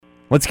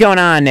What's going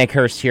on? Nick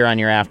Hurst here on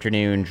your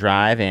afternoon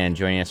drive, and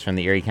joining us from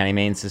the Erie County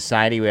Humane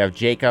Society, we have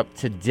Jacob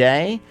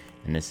today,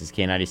 and this is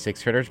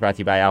K96 Kritters, brought to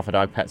you by Alpha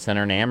Dog Pet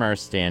Center in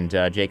Amherst. And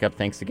Jacob,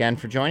 thanks again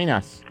for joining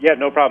us. Yeah,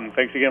 no problem.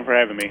 Thanks again for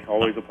having me.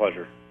 Always a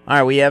pleasure. All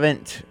right, we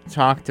haven't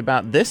talked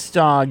about this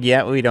dog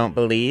yet, we don't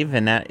believe,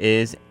 and that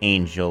is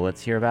Angel.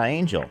 Let's hear about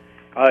Angel.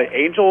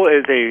 Angel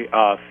is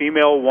a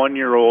female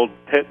 1-year-old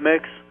pit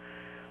mix.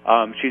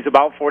 She's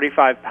about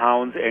 45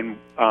 pounds, and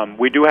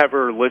we do have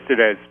her listed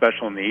as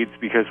special needs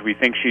because we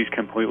think she's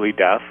completely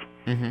deaf.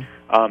 Mm-hmm.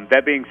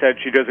 That being said,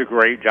 she does a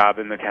great job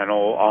in the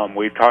kennel.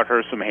 We've taught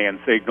her some hand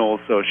signals,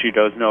 so she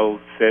does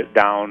know sit,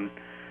 down,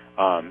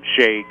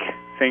 shake,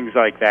 things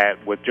like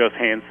that with just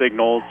hand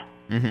signals.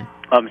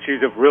 Mm-hmm.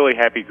 She's a really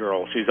happy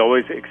girl. She's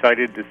always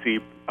excited to see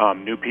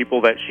new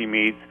people that she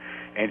meets,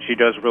 and she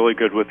does really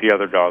good with the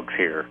other dogs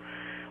here.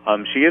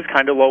 She is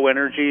kind of low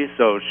energy,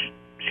 so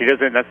she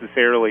doesn't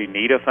necessarily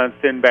need a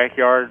fenced-in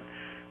backyard,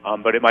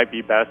 but it might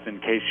be best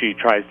in case she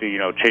tries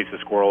to, chase a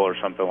squirrel or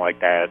something like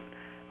that.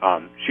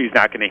 She's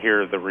not going to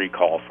hear the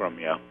recall from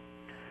you.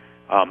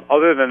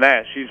 Other than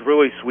that, she's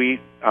really sweet,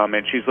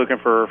 and she's looking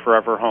for her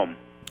forever home.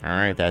 All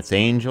right, that's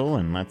Angel,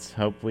 and let's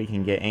hope we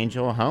can get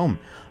Angel home.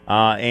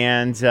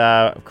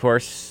 Of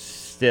course,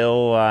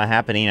 still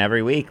happening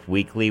every week,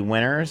 weekly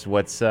winners.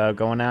 What's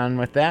going on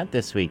with that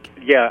this week?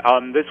 Yeah,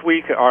 this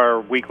week our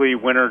weekly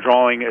winner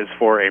drawing is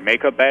for a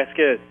makeup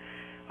basket.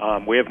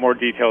 We have more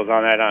details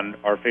on that on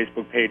our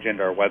Facebook page and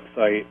our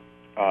website.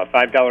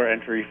 $5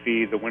 entry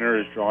fee. The winner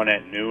is drawn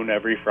at noon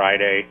every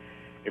Friday.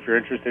 If you're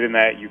interested in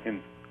that, you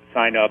can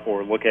sign up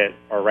or look at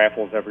our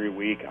raffles every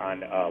week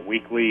on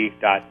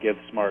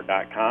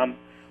weekly.givesmart.com,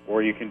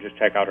 or you can just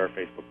check out our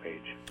Facebook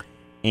page.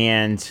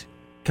 And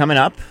coming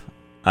up,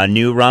 a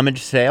new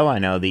rummage sale. I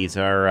know these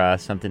are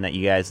something that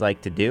you guys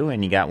like to do,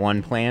 and you got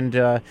one planned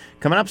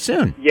coming up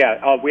soon.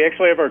 Yeah, we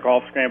actually have our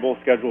golf scramble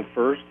scheduled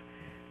first.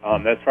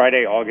 That's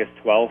Friday, August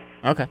 12th.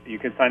 Okay. You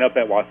can sign up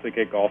at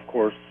Wassaket Golf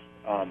Course,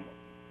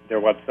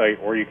 their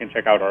website, or you can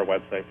check out our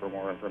website for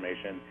more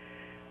information.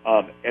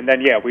 And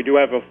then, we do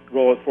have a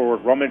Roll It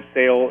Forward rummage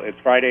sale. It's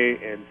Friday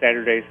and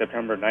Saturday,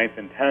 September 9th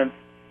and 10th.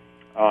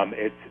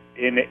 It's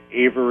in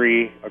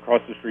Avery,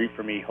 across the street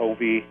from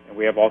Hovey, and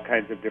we have all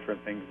kinds of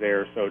different things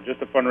there. So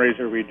just a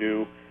fundraiser we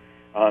do.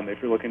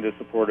 If you're looking to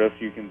support us,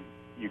 you can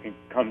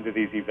come to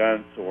these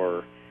events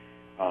or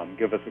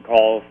give us a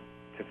call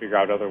to figure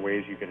out other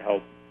ways you can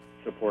help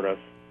support us.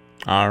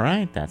 All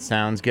right, that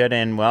sounds good.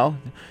 And, well,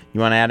 you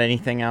want to add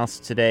anything else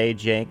today,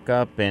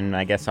 Jacob? And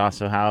I guess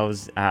also how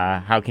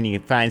can you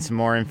find some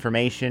more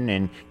information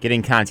and get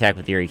in contact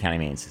with the Erie County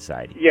Humane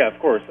Society? Yeah, of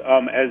course.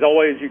 As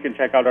always, you can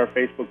check out our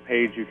Facebook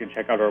page. You can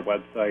check out our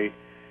website.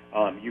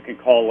 You can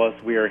call us.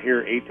 We are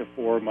here 8 to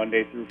 4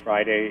 Monday through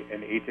Friday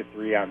and 8 to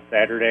 3 on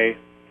Saturday.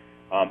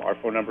 Our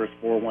phone number is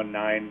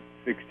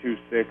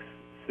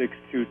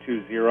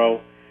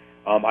 419-626-6220.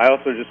 I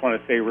also just want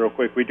to say real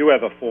quick, we do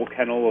have a full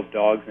kennel of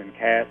dogs and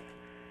cats.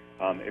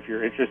 If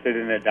you're interested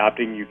in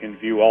adopting, you can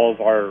view all of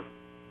our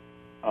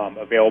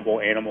available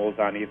animals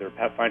on either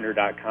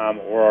petfinder.com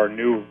or our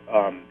new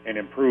and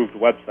improved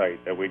website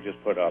that we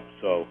just put up.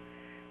 So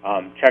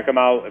check them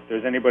out. If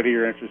there's anybody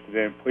you're interested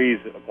in,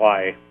 please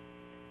apply.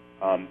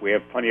 We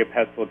have plenty of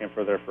pets looking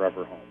for their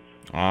forever homes.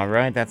 All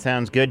right, that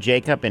sounds good,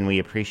 Jacob, and we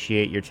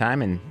appreciate your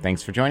time, and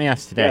thanks for joining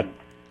us today. Yeah.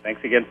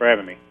 Thanks again for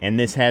having me. And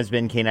this has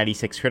been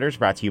K96 Kritters,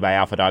 brought to you by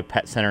Alpha Dog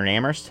Pet Center in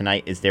Amherst.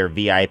 Tonight is their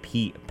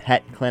VIP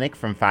pet clinic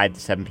from 5 to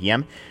 7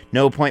 p.m.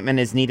 No appointment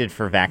is needed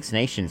for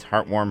vaccinations,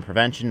 heartworm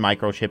prevention,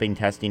 microchipping,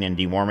 testing and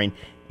deworming,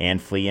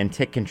 and flea and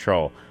tick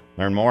control.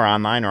 Learn more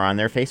online or on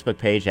their Facebook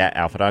page at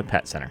Alpha Dog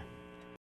Pet Center.